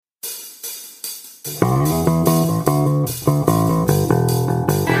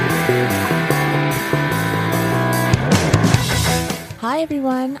Hi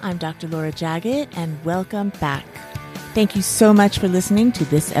everyone, I'm Dr. Laura Jaggett and welcome back. Thank you so much for listening to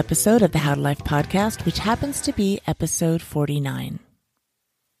this episode of the How to Life podcast, which happens to be episode 49.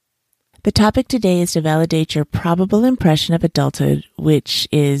 The topic today is to validate your probable impression of adulthood, which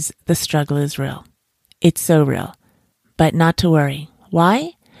is the struggle is real. It's so real. But not to worry.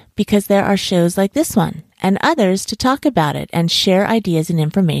 Why? Because there are shows like this one and others to talk about it and share ideas and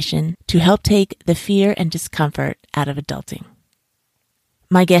information to help take the fear and discomfort out of adulting.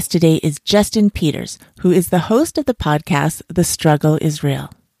 My guest today is Justin Peters, who is the host of the podcast, The Struggle is Real.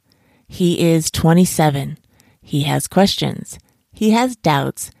 He is 27. He has questions. He has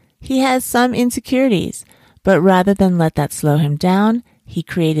doubts. He has some insecurities. But rather than let that slow him down, he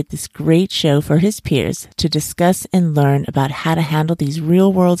created this great show for his peers to discuss and learn about how to handle these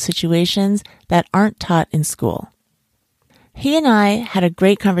real-world situations that aren't taught in school. He and I had a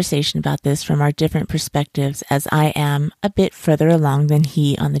great conversation about this from our different perspectives, as I am a bit further along than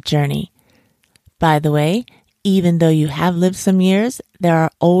he on the journey. By the way, even though you have lived some years, there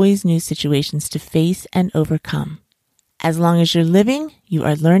are always new situations to face and overcome. As long as you're living, you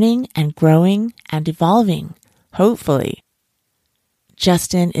are learning and growing and evolving, hopefully.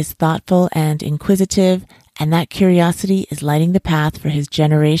 Justin is thoughtful and inquisitive, and that curiosity is lighting the path for his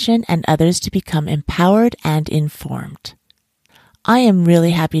generation and others to become empowered and informed. I am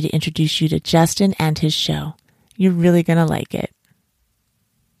really happy to introduce you to Justin and his show. You're really going to like it.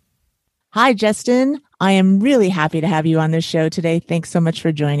 Hi, Justin. I am really happy to have you on this show today. Thanks so much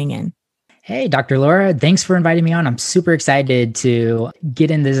for joining in. Hey, Dr. Laura. Thanks for inviting me on. I'm super excited to get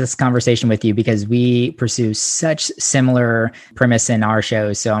into this conversation with you because we pursue such similar premise in our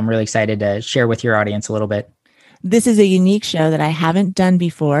shows. So I'm really excited to share with your audience a little bit. This is a unique show that I haven't done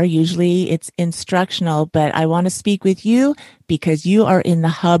before. Usually it's instructional, but I want to speak with you because you are in the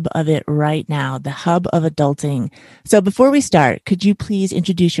hub of it right now, the hub of adulting. So before we start, could you please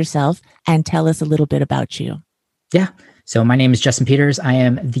introduce yourself and tell us a little bit about you? Yeah. So my name is Justin Peters. I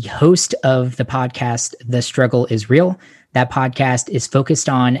am the host of the podcast, The Struggle is Real. That podcast is focused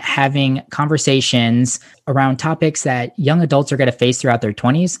on having conversations around topics that young adults are going to face throughout their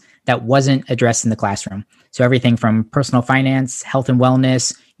 20s that wasn't addressed in the classroom. So everything from personal finance, health and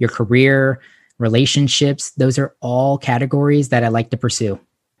wellness, your career, relationships, those are all categories that I like to pursue.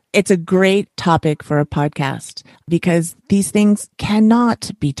 It's a great topic for a podcast because these things cannot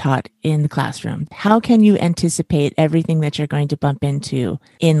be taught in the classroom. How can you anticipate everything that you're going to bump into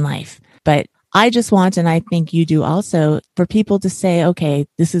in life? But I just want, and I think you do also, for people to say, okay,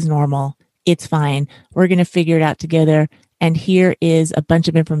 this is normal. It's fine. We're going to figure it out together. And here is a bunch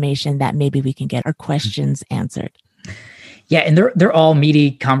of information that maybe we can get our questions answered. Yeah, and they're all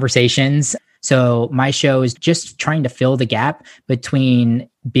meaty conversations. So my show is just trying to fill the gap between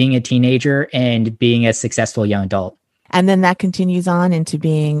being a teenager and being a successful young adult. And then that continues on into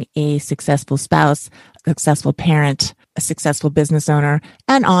being a successful spouse, a successful parent, a successful business owner,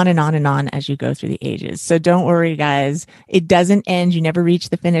 and on and on and on as you go through the ages. So don't worry, guys. It doesn't end. You never reach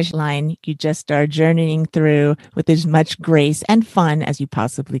the finish line. You just are journeying through with as much grace and fun as you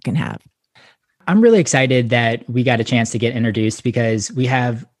possibly can have. I'm really excited that we got a chance to get introduced because we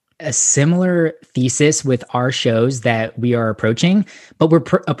have a similar thesis with our shows that we are approaching, but we're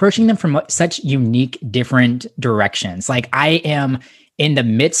approaching them from such unique, different directions. Like I am in the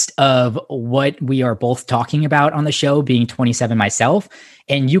midst of what we are both talking about on the show, being 27 myself,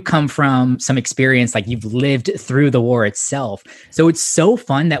 and you come from some experience, like you've lived through the war itself. So it's so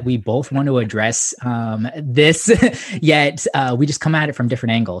fun that we both want to address this, yet we just come at it from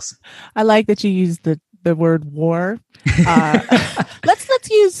different angles. I like that you use the word war. Let's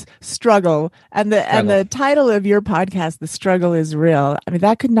use struggle and the title of your podcast, The Struggle is Real. I mean,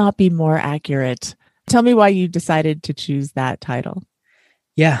 that could not be more accurate. Tell me why you decided to choose that title.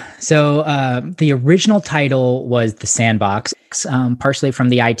 Yeah. So the original title was The Sandbox, partially from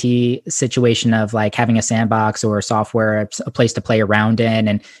the IT situation of like having a sandbox or software, a place to play around in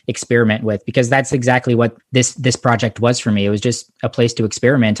and experiment with, because that's exactly what this project was for me. It was just a place to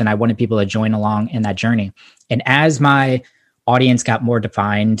experiment, and I wanted people to join along in that journey. And as my audience got more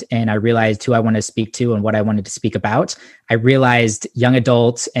defined and I realized who I wanted to speak to and what I wanted to speak about, I realized young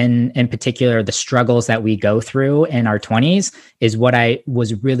adults and in particular, the struggles that we go through in our 20s is what I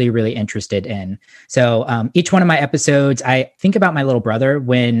was really, really interested in. So each one of my episodes, I think about my little brother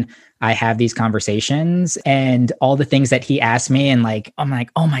when I have these conversations and all the things that he asked me. And like, I'm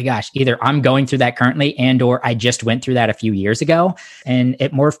like, oh my gosh, either I'm going through that currently and or I just went through that a few years ago. And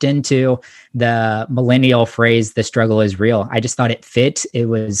it morphed into the millennial phrase, the struggle is real. I just thought it fit. It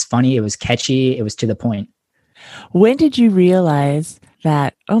was funny. It was catchy. It was to the point. When did you realize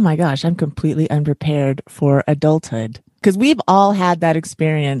that, oh my gosh, I'm completely unprepared for adulthood? Because we've all had that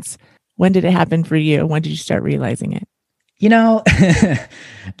experience. When did it happen for you? When did you start realizing it? You know,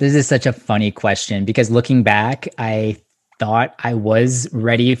 this is such a funny question because looking back, I thought I was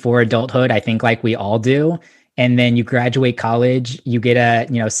ready for adulthood. I think like we all do. And then you graduate college, you get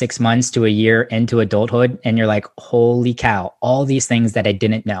 6 months to a year into adulthood and you're like, holy cow, all these things that I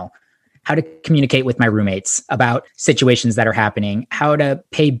didn't know. How to communicate with my roommates about situations that are happening, how to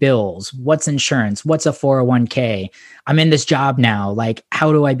pay bills, what's insurance, what's a 401k. I'm in this job now. Like,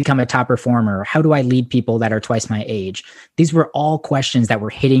 how do I become a top performer? How do I lead people that are twice my age? These were all questions that were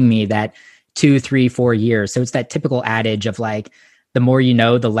hitting me that 2, 3, 4 years. So it's that typical adage of like, the more you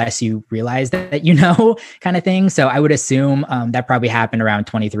know, the less you realize that you know kind of thing. So I would assume that probably happened around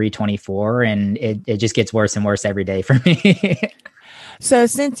 23, 24, and it just gets worse and worse every day for me. So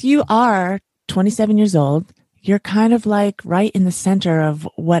since you are 27 years old, you're kind of like right in the center of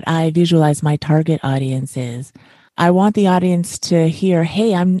what I visualize my target audience is. I want the audience to hear,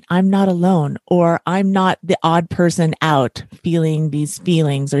 hey, I'm not alone, or I'm not the odd person out feeling these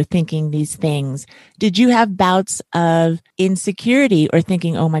feelings or thinking these things. Did you have bouts of insecurity or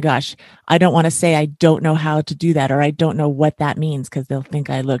thinking, oh my gosh, I don't want to say I don't know how to do that, or I don't know what that means because they'll think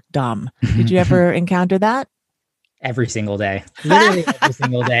I look dumb. Did you ever encounter that? Every single day, literally every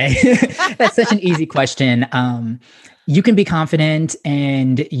single day. That's such an easy question. You can be confident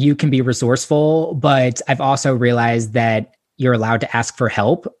and you can be resourceful, but I've also realized that you're allowed to ask for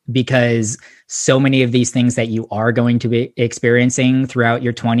help because so many of these things that you are going to be experiencing throughout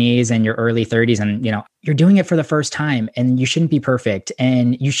your 20s and your early 30s, and you're doing it for the first time and you shouldn't be perfect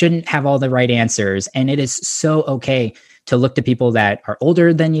and you shouldn't have all the right answers. And it is so okay to look to people that are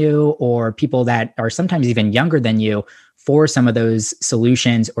older than you or people that are sometimes even younger than you for some of those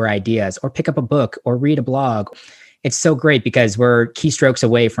solutions or ideas, or pick up a book or read a blog. It's so great because we're keystrokes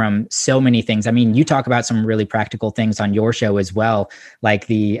away from so many things. I mean, you talk about some really practical things on your show as well, like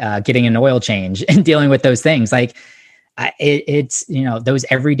the getting an oil change and dealing with those things. Like it's, those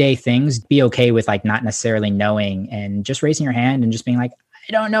everyday things, be okay with like not necessarily knowing and just raising your hand and just being like,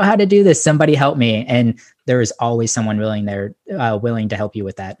 I don't know how to do this. Somebody help me. And there is always someone willing to help you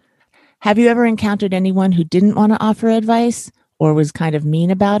with that. Have you ever encountered anyone who didn't want to offer advice or was kind of mean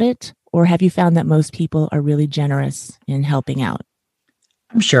about it? Or have you found that most people are really generous in helping out?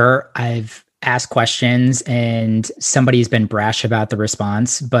 I'm sure I've asked questions and somebody's been brash about the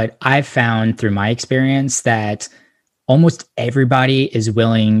response, but I've found through my experience that almost everybody is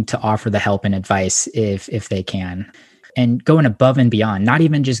willing to offer the help and advice if they can. And going above and beyond, not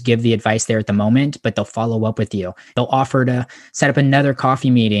even just give the advice there at the moment, but they'll follow up with you. They'll offer to set up another coffee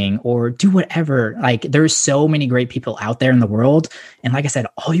meeting or do whatever. Like there's so many great people out there in the world. And like I said,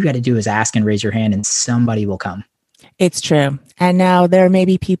 all you got to do is ask and raise your hand and somebody will come. It's true. And now there may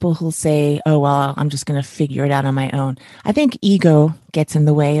be people who'll say, oh, well, I'm just going to figure it out on my own. I think ego gets in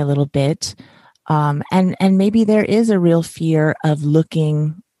the way a little bit. And maybe there is a real fear of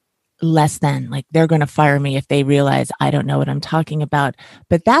looking less than, like they're going to fire me if they realize I don't know what I'm talking about.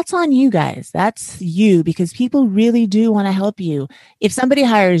 But that's on you guys. That's you, because people really do want to help you. If somebody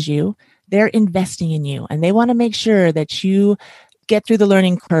hires you, they're investing in you and they want to make sure that you get through the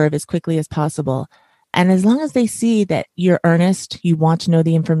learning curve as quickly as possible. And as long as they see that you're earnest, you want to know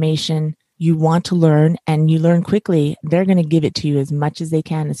the information, you want to learn, and you learn quickly, they're going to give it to you as much as they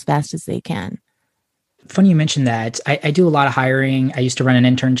can, as fast as they can. Funny you mentioned that. I do a lot of hiring. I used to run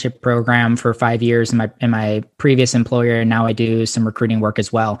an internship program for 5 years in my previous employer, and now I do some recruiting work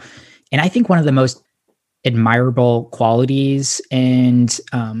as well. And I think one of the most admirable qualities in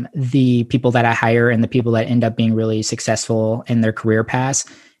the people that I hire and the people that end up being really successful in their career paths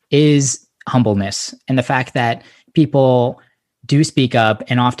is humbleness, and the fact that people do speak up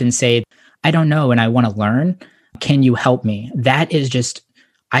and often say, I don't know and I want to learn. Can you help me? That is just,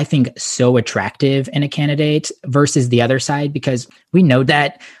 I think, so attractive in a candidate versus the other side, because we know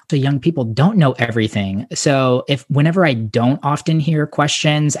that the young people don't know everything. So whenever I don't often hear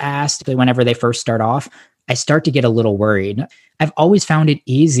questions asked, whenever they first start off, I start to get a little worried. I've always found it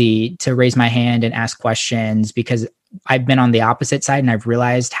easy to raise my hand and ask questions because I've been on the opposite side and I've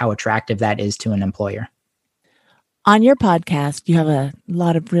realized how attractive that is to an employer. On your podcast, you have a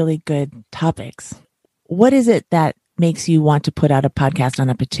lot of really good topics. What is it that makes you want to put out a podcast on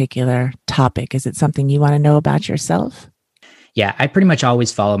a particular topic? Is it something you want to know about yourself? Yeah, I pretty much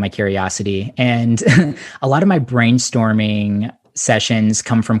always follow my curiosity. And a lot of my brainstorming sessions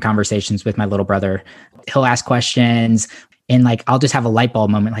come from conversations with my little brother. He'll ask questions and like I'll just have a light bulb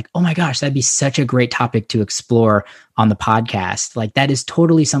moment like, oh my gosh, that'd be such a great topic to explore on the podcast. Like that is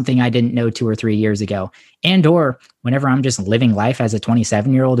totally something I didn't know 2 or 3 years ago. And or whenever I'm just living life as a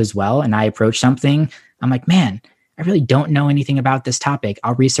 27-year-old as well, and I approach something, I'm like, man, I really don't know anything about this topic.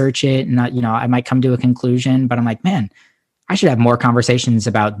 I'll research it and I might come to a conclusion, but I'm like, man, I should have more conversations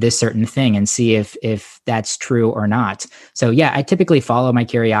about this certain thing and see if that's true or not. So yeah, I typically follow my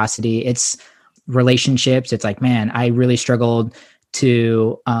curiosity. It's relationships. It's like, man, I really struggled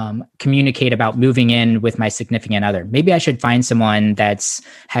to communicate about moving in with my significant other. Maybe I should find someone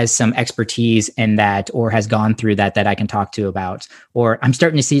has some expertise in that or has gone through that I can talk to about. Or I'm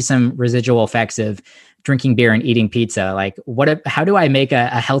starting to see some residual effects of drinking beer and eating pizza. Like how do I make a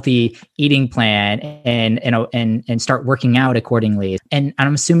healthy eating plan and start working out accordingly? And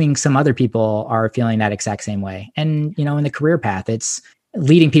I'm assuming some other people are feeling that exact same way. And, in the career path, it's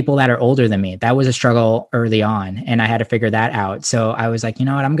leading people that are older than me. That was a struggle early on and I had to figure that out. So I was like, you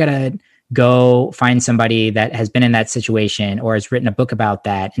know what, I'm going to go find somebody that has been in that situation or has written a book about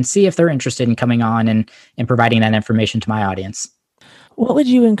that and see if they're interested in coming on and providing that information to my audience. What would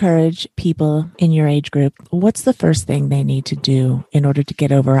you encourage people in your age group? What's the first thing they need to do in order to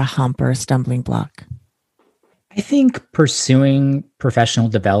get over a hump or a stumbling block? I think pursuing professional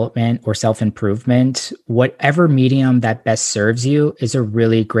development or self-improvement, whatever medium that best serves you, is a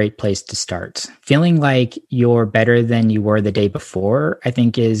really great place to start. Feeling like you're better than you were the day before, I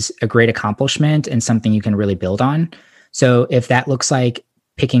think is a great accomplishment and something you can really build on. So if that looks like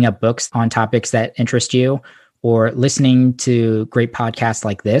picking up books on topics that interest you, or listening to great podcasts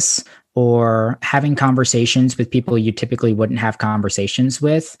like this, or having conversations with people you typically wouldn't have conversations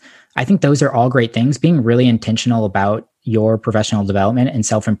with. I think those are all great things. Being really intentional about your professional development and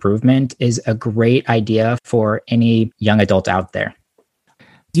self-improvement is a great idea for any young adult out there.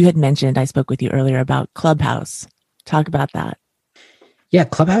 You had mentioned, I spoke with you earlier about Clubhouse. Talk about that. Yeah,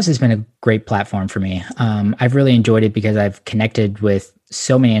 Clubhouse has been a great platform for me. I've really enjoyed it because I've connected with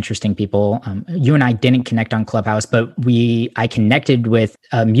so many interesting people. You and I didn't connect on Clubhouse, but I connected with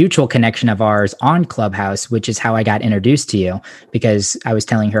a mutual connection of ours on Clubhouse, which is how I got introduced to you, because I was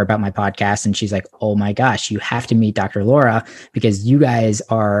telling her about my podcast and she's like, oh my gosh, you have to meet Dr. Laura because you guys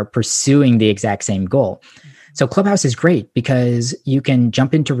are pursuing the exact same goal. So Clubhouse is great because you can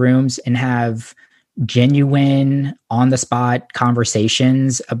jump into rooms and have genuine on the spot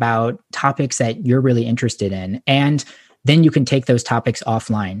conversations about topics that you're really interested in. And then you can take those topics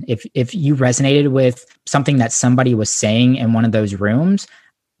offline. If you resonated with something that somebody was saying in one of those rooms,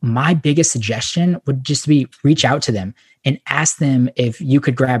 my biggest suggestion would just be reach out to them and ask them if you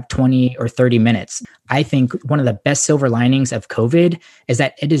could grab 20 or 30 minutes. I think one of the best silver linings of COVID is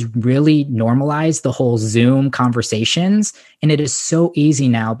that it has really normalized the whole Zoom conversations. And it is so easy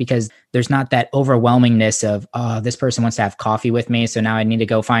now because there's not that overwhelmingness of, oh, this person wants to have coffee with me. So now I need to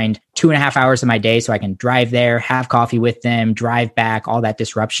go find 2.5 hours of my day so I can drive there, have coffee with them, drive back, all that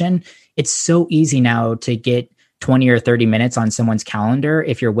disruption. It's so easy now to get 20 or 30 minutes on someone's calendar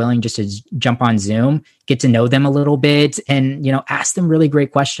if you're willing just to jump on Zoom, get to know them a little bit, and ask them really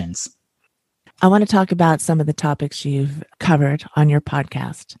great questions. I want to talk about some of the topics you've covered on your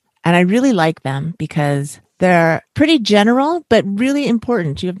podcast. And I really like them because they're pretty general, but really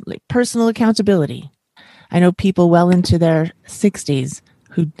important. You have like personal accountability. I know people well into their 60s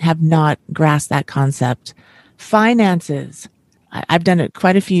who have not grasped that concept. Finances. I've done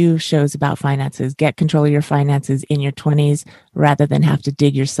quite a few shows about finances. Get control of your finances in your 20s rather than have to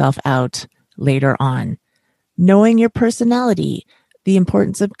dig yourself out later on. Knowing your personality, the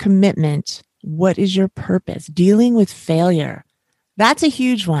importance of commitment. What is your purpose? Dealing with failure. That's a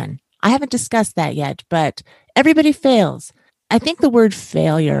huge one. I haven't discussed that yet, but everybody fails. I think the word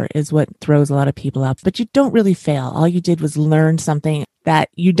failure is what throws a lot of people up, but you don't really fail. All you did was learn something that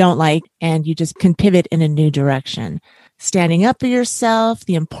you don't like, and you just can pivot in a new direction. Standing up for yourself,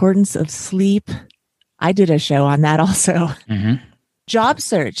 the importance of sleep. I did a show on that also. Mm-hmm. Job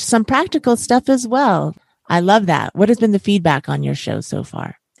search, some practical stuff as well. I love that. What has been the feedback on your show so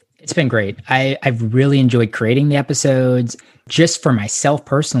far? It's been great. I've really enjoyed creating the episodes. Just for myself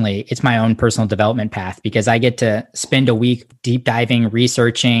personally, it's my own personal development path because I get to spend a week deep diving,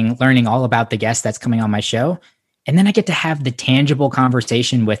 researching, learning all about the guest that's coming on my show. And then I get to have the tangible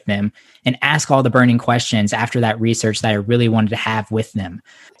conversation with them and ask all the burning questions after that research that I really wanted to have with them.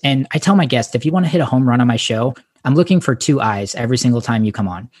 And I tell my guests, if you want to hit a home run on my show, I'm looking for 2 eyes every single time you come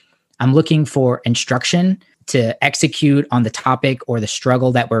on. I'm looking for instruction to execute on the topic or the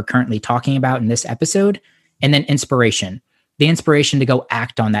struggle that we're currently talking about in this episode, and then inspiration. the inspiration to go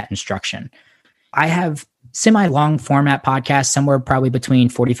act on that instruction. I have semi-long format podcasts, somewhere probably between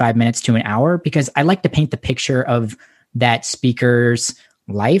 45 minutes to an hour, because I like to paint the picture of that speaker's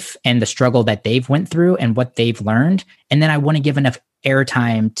life and the struggle that they've went through and what they've learned. And then I want to give enough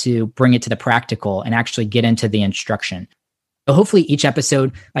airtime to bring it to the practical and actually get into the instruction. So hopefully each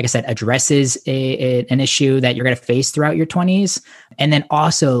episode, like I said, addresses an issue that you're going to face throughout your 20s, and then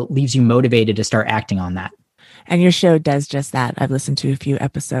also leaves you motivated to start acting on that. And your show does just that. I've listened to a few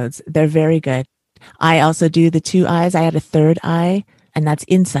episodes. They're very good. I also do the 2 eyes. I had a third eye, and that's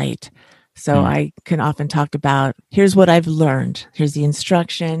insight. So I can often talk about, here's what I've learned. Here's the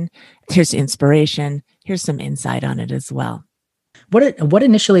instruction. Here's the inspiration. Here's some insight on it as well. What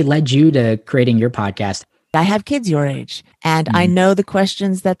initially led you to creating your podcast? I have kids your age, and I know the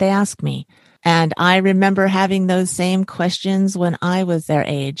questions that they ask me. And I remember having those same questions when I was their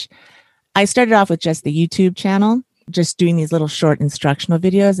age. I started off with just the YouTube channel, just doing these little short instructional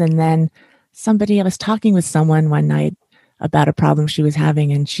videos. And then I was talking with someone one night about a problem she was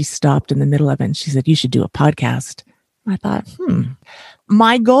having, and she stopped in the middle of it and she said, "You should do a podcast." I thought,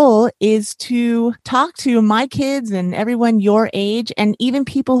 my goal is to talk to my kids and everyone your age, and even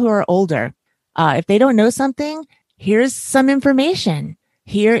people who are older. If they don't know something, here's some information.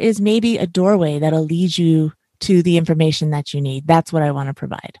 Here is maybe a doorway that'll lead you to the information that you need. That's what I want to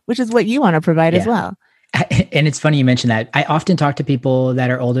provide, which is what you want to provide as well. And it's funny you mentioned that. I often talk to people that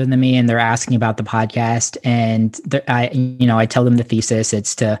are older than me, and they're asking about the podcast, and I tell them the thesis.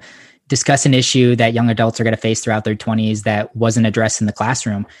 It's to discuss an issue that young adults are going to face throughout their 20s that wasn't addressed in the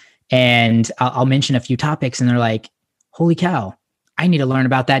classroom. And I'll mention a few topics, and they're like, "Holy cow, I need to learn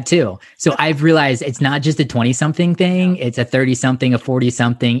about that too." So I've realized it's not just a 20-something thing. It's a 30-something, a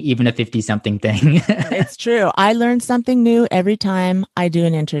 40-something, even a 50-something thing. It's true. I learn something new every time I do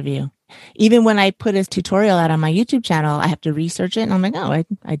an interview. Even when I put a tutorial out on my YouTube channel, I have to research it. And I'm like, oh,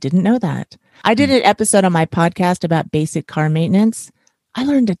 I didn't know that. I did an episode on my podcast about basic car maintenance. I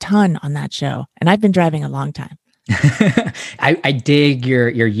learned a ton on that show, and I've been driving a long time. I dig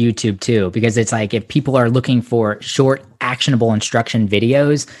your YouTube too, because it's like, if people are looking for short, actionable instruction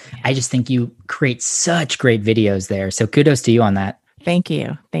videos, I just think you create such great videos there. So kudos to you on that. Thank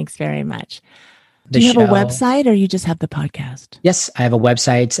you. Thanks very much. Do you have a website, or you just have the podcast? Yes, I have a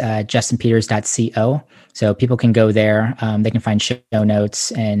website, justinpeters.co. So people can go there. They can find show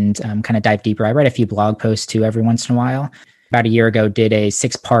notes and kind of dive deeper. I write a few blog posts too every once in a while. About a year ago, did a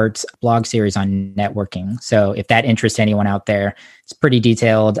 6-part blog series on networking. So if that interests anyone out there, it's pretty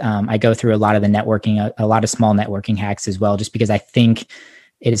detailed. I go through a lot of the networking, a lot of small networking hacks as well, just because I think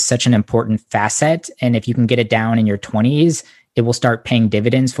it is such an important facet. And if you can get it down in your 20s, it will start paying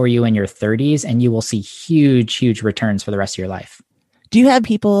dividends for you in your 30s, and you will see huge, huge returns for the rest of your life. Do you have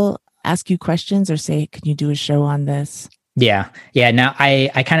people ask you questions or say, "Can you do a show on this?" Yeah. Now I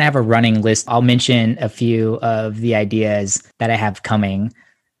kind of have a running list. I'll mention a few of the ideas that I have coming.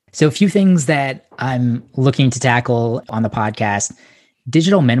 So a few things that I'm looking to tackle on the podcast.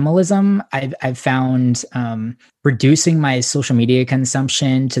 Digital minimalism. I've found reducing my social media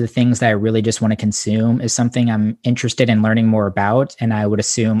consumption to the things that I really just want to consume is something I'm interested in learning more about, and I would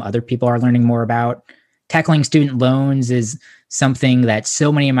assume other people are learning more about. Tackling student loans is something that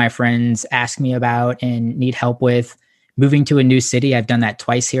so many of my friends ask me about and need help with. Moving to a new city, I've done that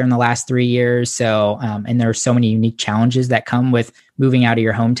twice here in the last 3 years. So, and there are so many unique challenges that come with moving out of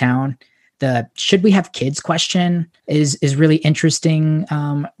your hometown. The should we have kids question is really interesting.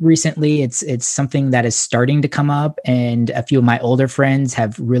 Recently, it's something that is starting to come up, and a few of my older friends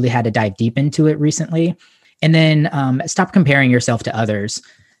have really had to dive deep into it recently. And then stop comparing yourself to others.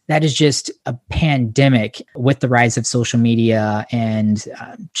 That is just a pandemic with the rise of social media and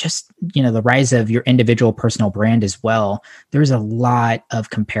just, the rise of your individual personal brand as well. There's a lot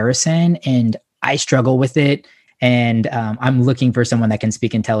of comparison, and I struggle with it. And I'm looking for someone that can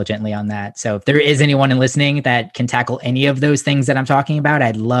speak intelligently on that. So if there is anyone listening that can tackle any of those things that I'm talking about,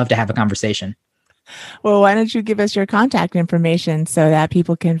 I'd love to have a conversation. Well, why don't you give us your contact information so that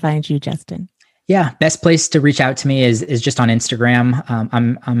people can find you, Justin? Yeah, best place to reach out to me is just on Instagram.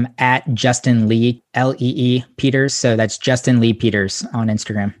 I'm at Justin Lee, Lee Peters. So that's Justin Lee Peters on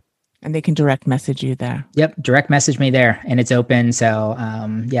Instagram. And they can direct message you there. Yep. Direct message me there, and it's open. So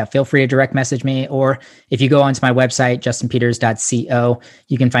feel free to direct message me. Or if you go onto my website, justinpeters.co,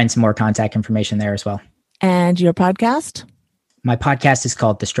 you can find some more contact information there as well. And your podcast? My podcast is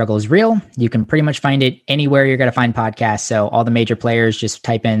called The Struggle is Real. You can pretty much find it anywhere you're going to find podcasts. So all the major players, just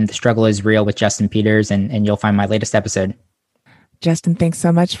type in The Struggle is Real with Justin Peters, and you'll find my latest episode. Justin, thanks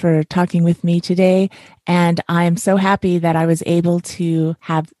so much for talking with me today. And I'm so happy that I was able to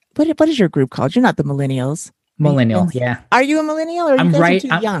have, what is your group called? You're not the Millennials. Millennial, yeah. Are you a millennial, or are you guys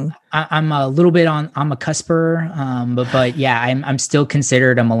too young? I'm a little bit I'm a cusper, but yeah, I'm still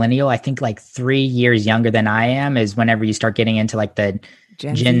considered a millennial. I think like 3 years younger than I am is whenever you start getting into like the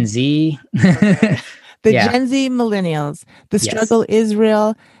Gen Z. The Gen Z millennials. The struggle is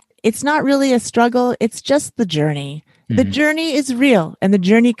real. It's not really a struggle. It's just the journey. The journey is real, and the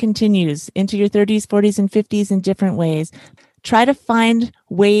journey continues into your 30s, 40s, and 50s in different ways. Try to find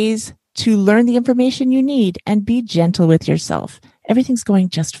ways to learn the information you need and be gentle with yourself. Everything's going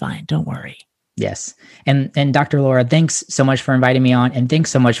just fine. Don't worry. Yes. And Dr. Laura, thanks so much for inviting me on, and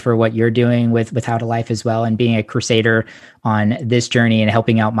thanks so much for what you're doing with How to Life as well, and being a crusader on this journey and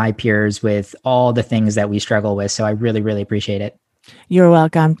helping out my peers with all the things that we struggle with. So I really, really appreciate it. You're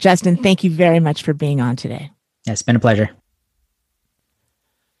welcome. Justin, thank you very much for being on today. It's been a pleasure.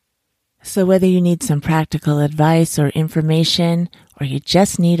 So whether you need some practical advice or information, or you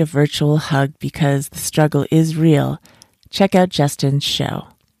just need a virtual hug because the struggle is real, check out Justin's show.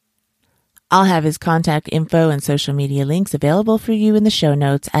 I'll have his contact info and social media links available for you in the show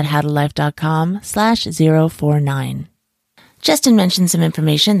notes at howtolife.com/049. Justin mentioned some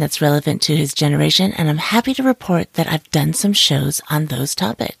information that's relevant to his generation, and I'm happy to report that I've done some shows on those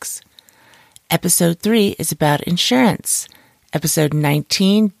topics. Episode 3 is about insurance. Episode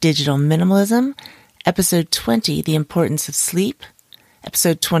 19, digital minimalism. Episode 20, the importance of sleep.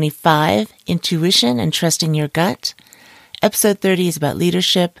 Episode 25, intuition and trusting your gut. Episode 30 is about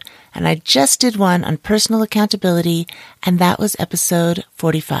leadership. And I just did one on personal accountability, and that was episode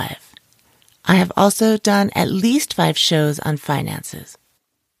 45. I have also done at least 5 shows on finances.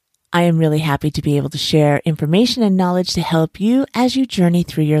 I am really happy to be able to share information and knowledge to help you as you journey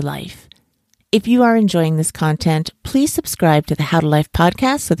through your life. If you are enjoying this content, please subscribe to the How to Life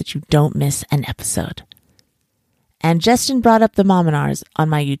podcast so that you don't miss an episode. And Justin brought up the Mominars on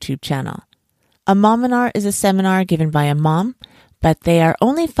my YouTube channel. A Mominar is a seminar given by a mom, but they are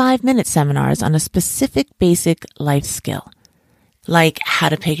only 5-minute seminars on a specific basic life skill, like how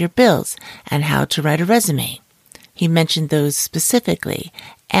to pay your bills and how to write a resume. He mentioned those specifically,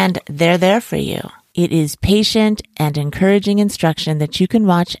 and they're there for you. It is patient and encouraging instruction that you can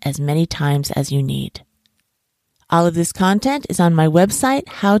watch as many times as you need. All of this content is on my website,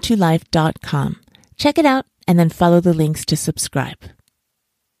 howtolife.com. Check it out and then follow the links to subscribe.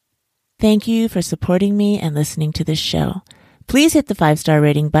 Thank you for supporting me and listening to this show. Please hit the 5-star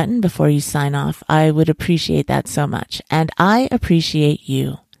rating button before you sign off. I would appreciate that so much, and I appreciate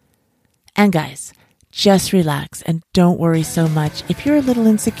you. And guys, just relax and don't worry so much if you're a little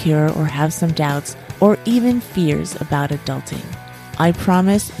insecure or have some doubts or even fears about adulting. I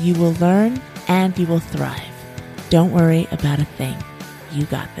promise you will learn and you will thrive. Don't worry about a thing. You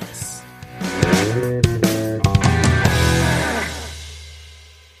got this.